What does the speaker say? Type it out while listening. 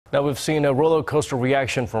Now we've seen a roller coaster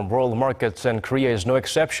reaction from world markets, and Korea is no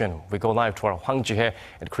exception. We go live to our Hwang Ji-hye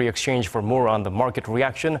at Korea Exchange for more on the market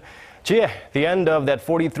reaction. Ji-hye, the end of that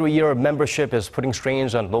 43-year membership is putting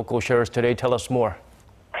strains on local shares today. Tell us more.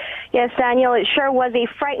 Yes, Daniel, it sure was a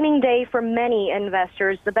frightening day for many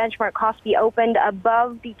investors. The benchmark Kospi opened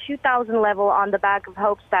above the 2,000 level on the back of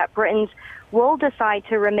hopes that Britons will decide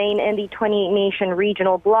to remain in the 28-nation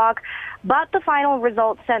regional bloc. But the final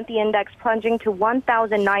result sent the index plunging to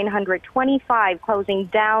 1,925, closing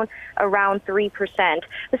down around 3%.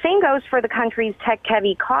 The same goes for the country's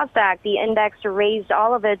tech-heavy Kosdaq. The index erased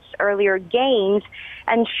all of its earlier gains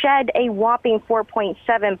and shed a whopping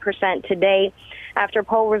 4.7% today. After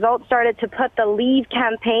poll results started to put the Leave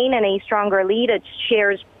campaign in a stronger lead, its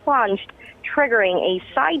shares plunged, triggering a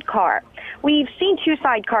sidecar. We've seen two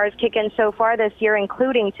sidecars kick in so far this year,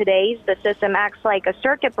 including today's. The system acts like a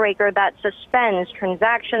circuit breaker that suspends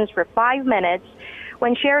transactions for 5 minutes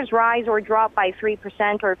when shares rise or drop by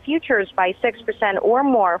 3% or futures by 6% or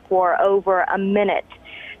more for over a minute.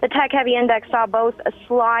 The tech-heavy index saw both a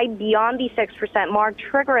slide beyond the 6% mark,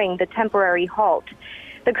 triggering the temporary halt.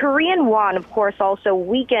 The Korean won, of course, also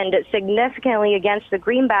weakened significantly against the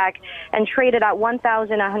greenback and traded at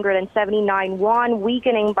 1,179 won,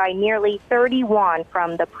 weakening by nearly 30 won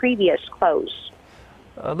from the previous close.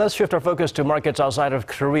 Let's shift our focus to markets outside of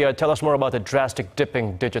Korea. Tell us more about the drastic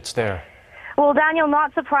dipping digits there. Well, Daniel,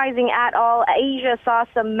 not surprising at all. Asia saw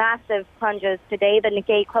some massive plunges today. The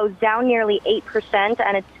Nikkei closed down nearly 8%,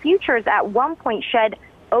 and its futures at one point shed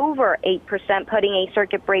over 8%, putting a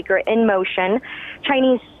circuit breaker in motion.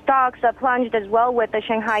 Chinese stocks plunged as well, with the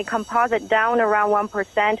Shanghai Composite down around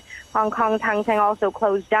 1%. Hong Kong Hang Seng also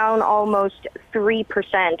closed down almost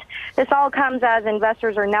 3%. This all comes as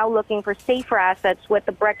investors are now looking for safer assets with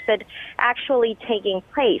the Brexit actually taking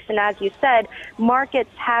place. And as you said,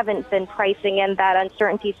 markets haven't been pricing in that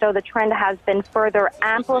uncertainty, so the trend has been further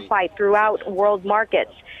amplified throughout world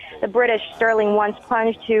markets. The British sterling once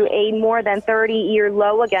plunged to a more than 30-year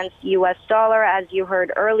low against U.S. dollar, as you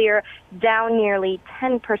heard earlier, down nearly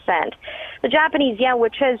 10%. The Japanese yen,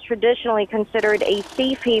 which is traditionally considered a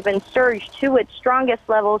safe haven, surged to its strongest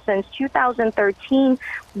level since 2013,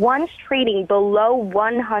 once trading below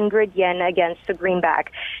 100 yen against the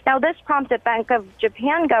greenback. Now, this prompted Bank of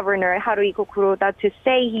Japan Governor Haruhiko Kuroda to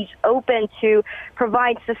say he's open to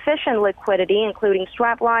provide sufficient liquidity, including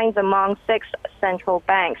strap lines among 6 central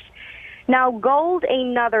banks. Now, gold,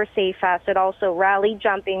 another safe asset, also rallied,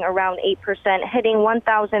 jumping around 8%, hitting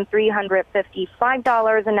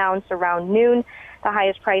 $1,355 an ounce around noon, the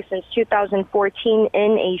highest price since 2014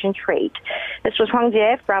 in Asian trade. This was Hwang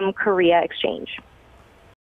Ji-hye from Korea Exchange.